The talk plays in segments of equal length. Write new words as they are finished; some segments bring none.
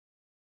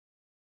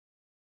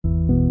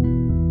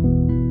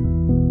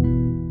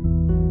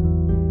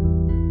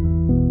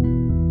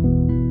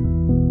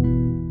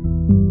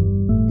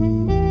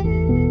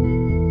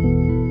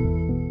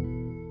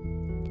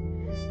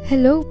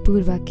Hello,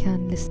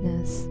 Purvakyan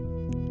listeners.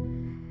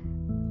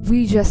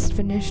 We just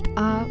finished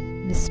our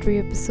mystery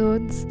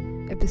episodes,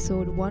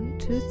 episode 1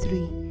 to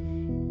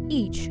 3,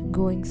 each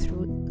going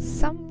through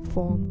some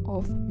form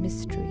of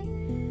mystery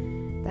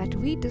that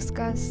we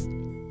discuss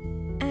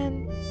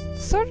and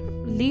sort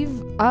of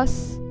leave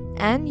us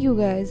and you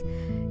guys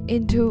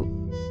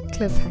into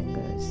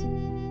cliffhangers.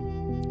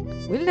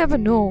 We'll never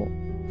know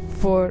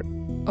for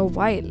a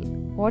while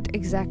what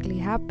exactly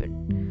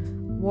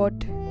happened, what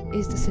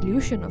is the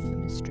solution of the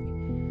mystery.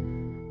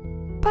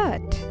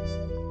 But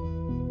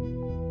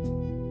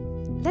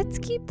let's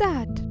keep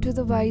that to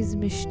the wise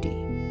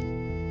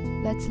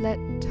Mishti. Let's let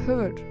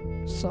her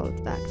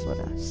solve that for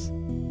us.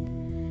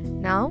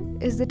 Now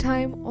is the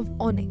time of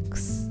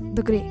Onyx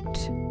the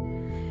Great,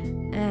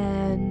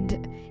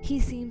 and he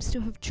seems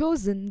to have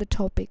chosen the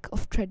topic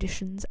of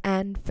traditions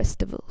and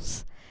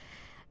festivals.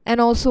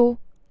 And also,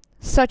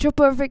 such a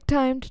perfect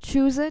time to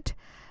choose it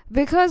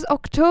because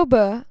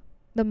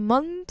the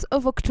month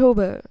of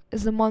October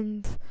is the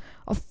month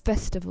of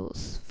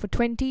festivals for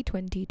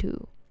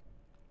 2022,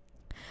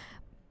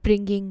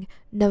 bringing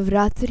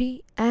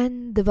Navratri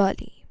and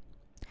Diwali.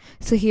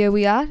 So here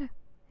we are.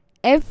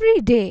 Every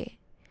day,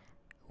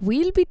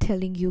 we'll be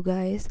telling you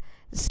guys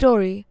the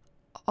story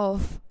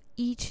of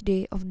each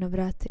day of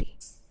Navratri,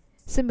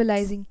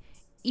 symbolizing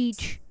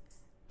each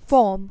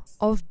form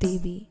of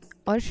Devi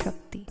or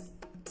Shakti.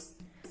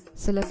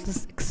 So let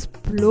us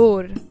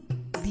explore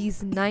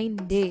these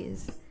 9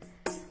 days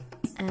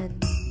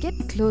and get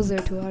closer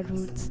to our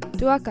roots,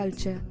 to our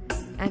culture,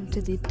 and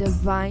to the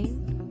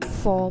divine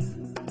form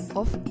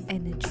of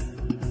energy.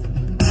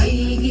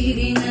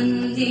 Aigiri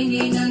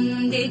Nandini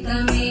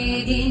Nandita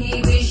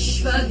Medini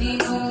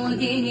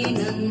Vishwavinodini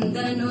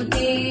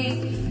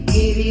Nandanute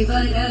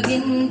Girivara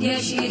Vindhya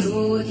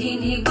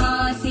Shirodhini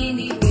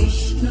Vasini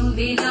Vishnu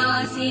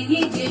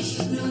Vilasini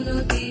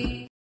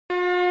Jishnunute.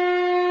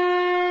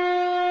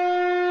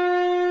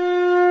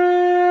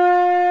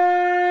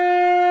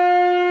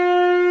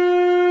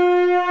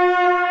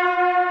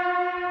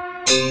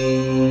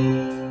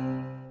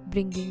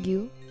 Bringing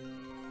you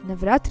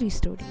Navratri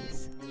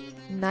stories,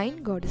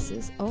 9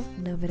 goddesses of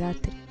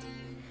Navratri.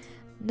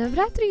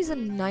 Navratri is a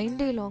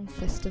 9-day long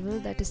festival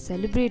that is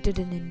celebrated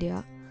in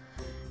India.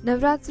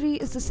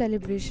 Navratri is the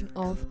celebration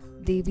of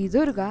Devi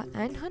Durga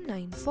and her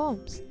 9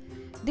 forms.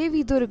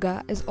 Devi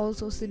Durga is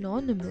also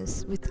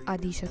synonymous with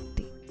Adi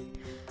Shakti.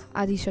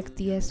 Adi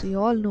Shakti, as we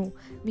all know,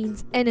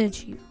 means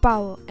energy,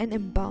 power and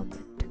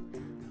empowerment.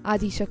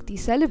 Adi Shakti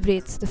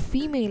celebrates the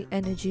female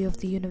energy of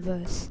the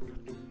universe,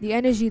 the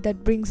energy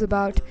that brings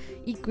about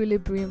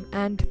equilibrium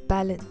and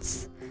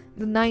balance.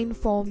 The 9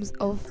 forms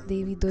of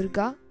Devi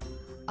Durga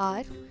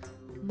are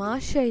Ma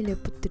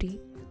Shailaputri,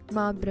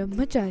 Ma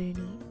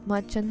Brahmacharini,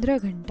 Ma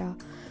Chandraghanta,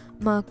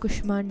 Ma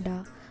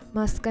Kushmanda,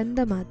 Ma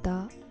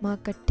Skandamata, Ma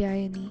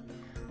Katyayani,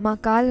 Ma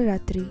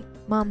Kalaratri,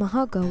 Ma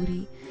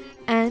Mahagauri,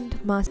 and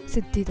Ma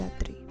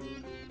Siddhidatri.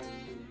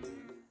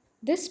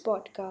 This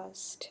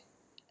podcast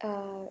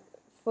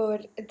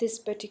for this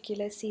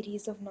particular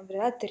series of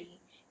Navratri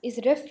is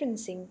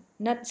referencing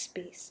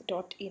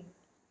nutspace.in.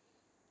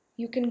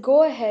 You can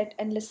go ahead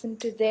and listen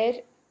to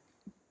their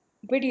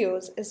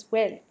videos as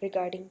well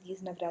regarding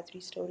these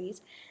Navratri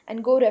stories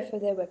and go refer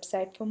their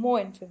website for more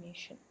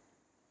information.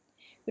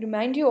 We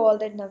remind you all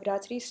that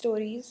Navratri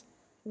stories,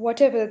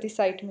 whatever the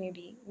site may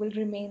be, will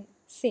remain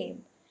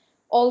same.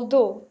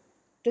 Although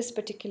this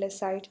particular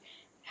site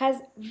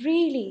has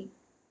really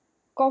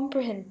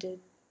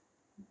comprehended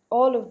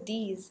all of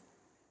these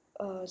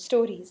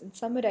stories and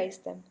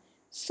summarized them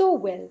so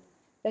well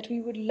that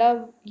we would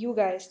love you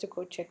guys to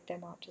go check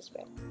them out as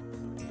well.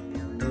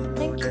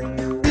 Thank you.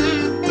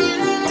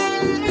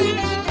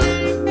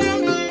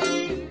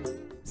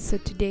 So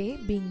today,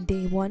 being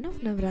day 1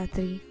 of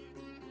Navratri,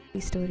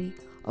 the story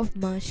of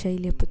Ma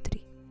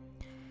Shailaputri.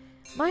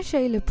 Ma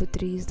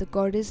Shailaputri is the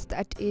goddess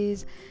that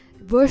is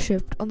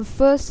worshipped on the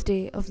first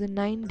day of the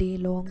 9-day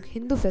long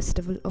Hindu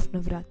festival of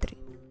Navratri.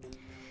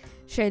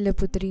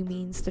 Shailaputri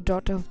means the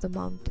daughter of the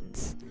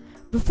mountains.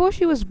 Before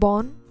she was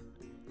born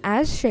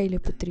as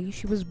Shailaputri,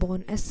 she was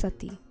born as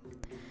Sati,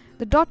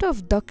 the daughter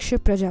of Daksha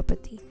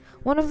Prajapati,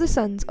 one of the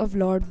sons of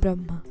Lord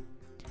Brahma,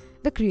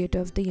 the creator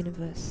of the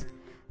universe.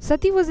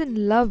 Sati was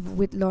in love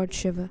with Lord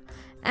Shiva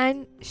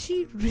and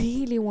she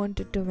really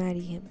wanted to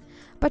marry him,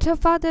 but her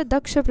father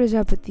Daksha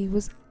Prajapati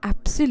was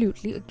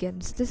absolutely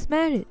against this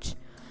marriage.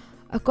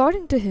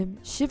 According to him,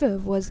 Shiva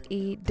was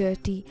a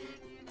dirty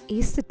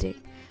ascetic,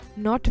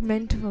 not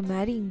meant for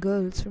marrying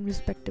girls from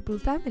respectable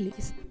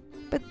families.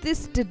 But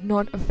this did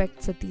not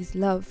affect Sati's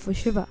love for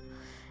Shiva,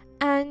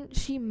 and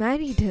she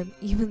married him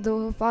even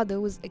though her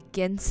father was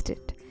against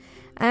it,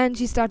 and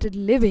she started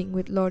living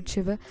with Lord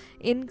Shiva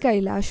in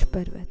Kailash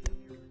Parvat.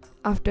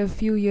 After a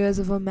few years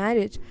of her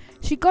marriage,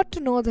 she got to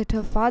know that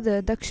her father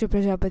Daksha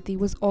Prajapati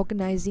was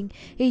organizing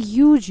a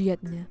huge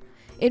yajna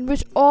in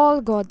which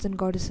all gods and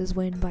goddesses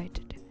were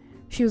invited.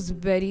 She was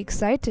very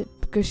excited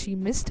because she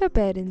missed her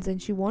parents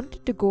and she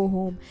wanted to go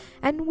home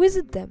and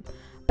visit them,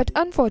 but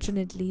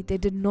unfortunately they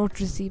did not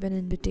receive an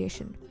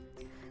invitation.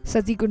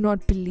 Sati could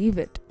not believe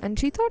it, and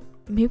she thought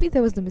maybe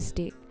there was a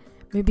mistake.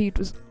 Maybe it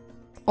was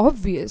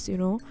obvious,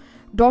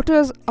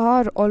 Daughters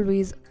are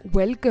always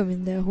welcome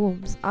in their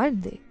homes,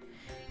 aren't they?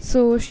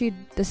 So she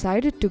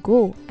decided to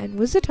go and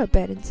visit her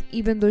parents,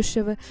 even though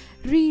Shiva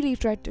really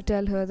tried to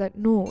tell her that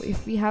no,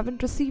 if we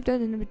haven't received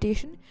an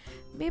invitation,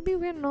 maybe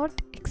we're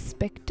not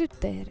expected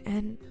there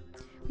and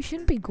we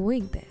shouldn't be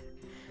going there.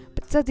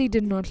 But Sati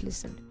did not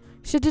listen.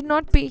 She did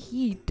not pay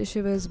heed to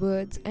Shiva's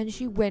words, and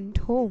she went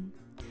home.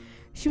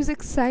 She was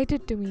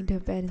excited to meet her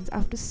parents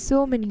after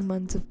so many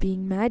months of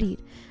being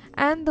married,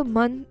 and the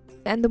moment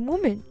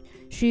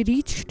she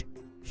reached,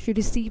 she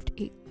received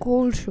a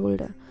cold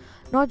shoulder,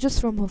 not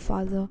just from her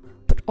father,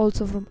 but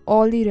also from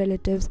all the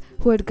relatives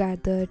who had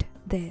gathered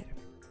there.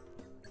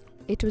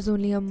 It was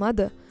only her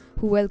mother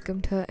who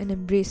welcomed her and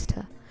embraced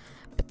her.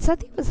 But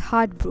Sati was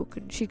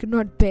heartbroken. She could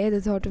not bear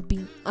the thought of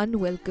being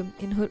unwelcome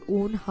in her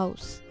own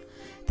house.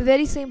 The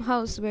very same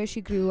house where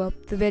she grew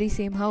up, the very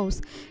same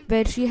house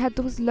where she had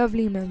those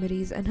lovely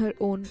memories, and her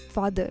own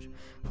father,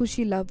 who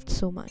she loved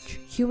so much,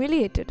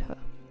 humiliated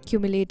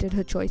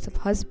her choice of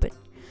husband.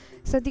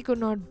 Sati could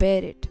not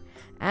bear it,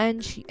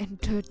 and she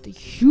entered the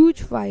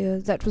huge fire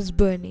that was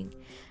burning,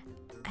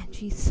 and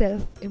she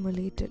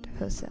self-immolated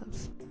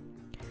herself.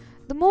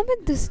 The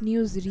moment this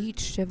news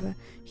reached Shiva,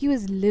 he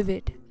was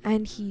livid,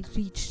 and he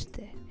reached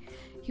there.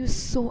 He was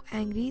so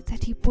angry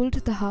that he pulled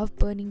the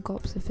half-burning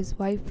corpse of his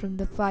wife from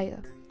the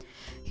fire.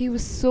 He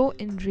was so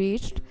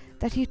enraged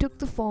that he took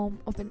the form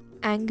of an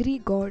angry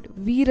god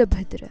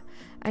Veerabhadra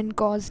and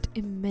caused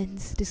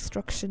immense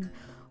destruction,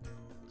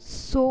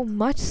 so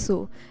much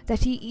so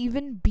that he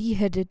even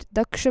beheaded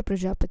Daksha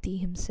Prajapati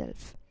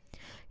himself.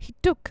 He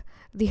took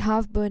the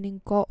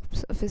half-burning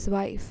corpse of his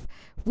wife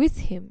with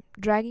him,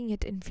 dragging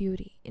it in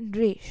fury, in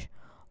rage.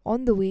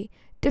 On the way,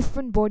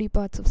 different body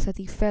parts of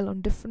Sati fell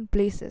on different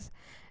places,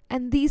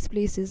 and these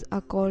places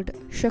are called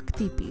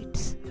Shakti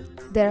Peeths.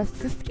 There are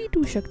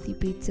 52 Shakti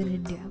Peeths in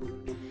India.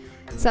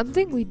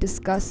 Something we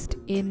discussed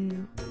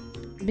in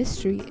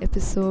Mystery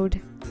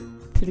episode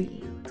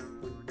 3.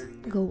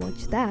 Go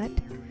watch that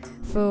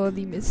for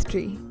the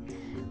mystery.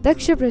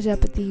 Daksha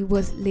Prajapati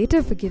was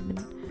later forgiven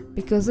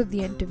because of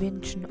the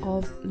intervention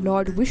of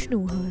Lord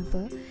Vishnu,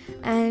 however,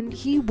 and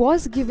he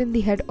was given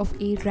the head of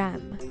a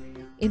ram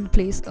in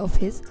place of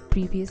his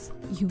previous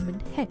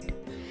human head.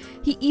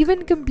 He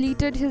even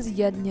completed his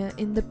yajna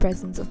in the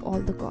presence of all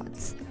the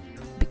gods,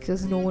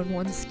 because no one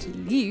wants to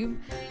leave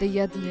the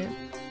yajna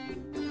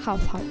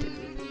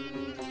half-heartedly.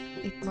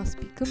 It must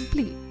be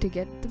complete to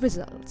get the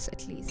results,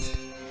 at least.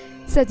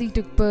 Sati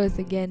took birth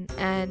again,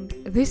 and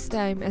this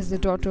time as the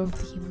daughter of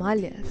the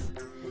Himalayas.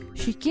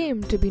 She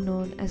came to be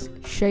known as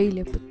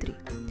Shailaputri,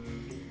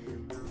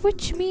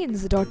 which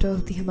means daughter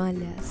of the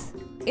Himalayas.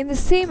 In the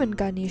same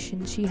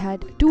incarnation, she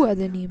had two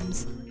other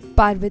names,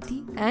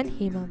 Parvati and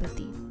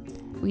Hemavati.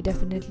 We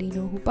definitely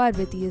know who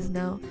Parvati is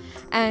now,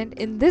 and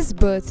in this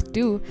birth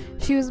too,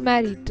 she was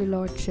married to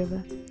Lord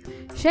Shiva.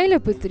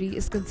 Shailaputri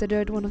is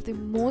considered one of the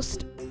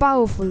most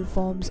powerful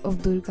forms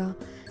of Durga,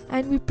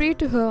 and we pray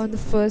to her on the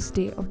first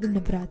day of the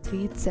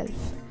Navratri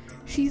itself.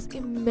 She's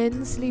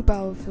immensely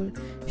powerful.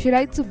 She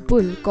rides a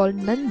bull called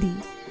Nandi,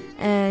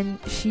 and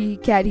she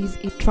carries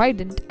a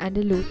trident and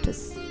a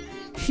lotus.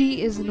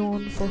 She is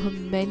known for her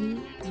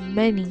many,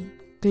 many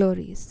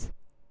glories.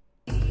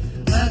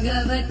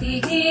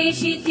 Bhagavati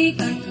Heshiti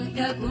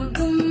Kanta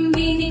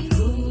Kutumbini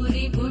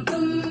Bhuri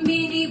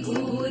Kutumbini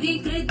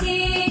Bhuri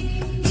Krite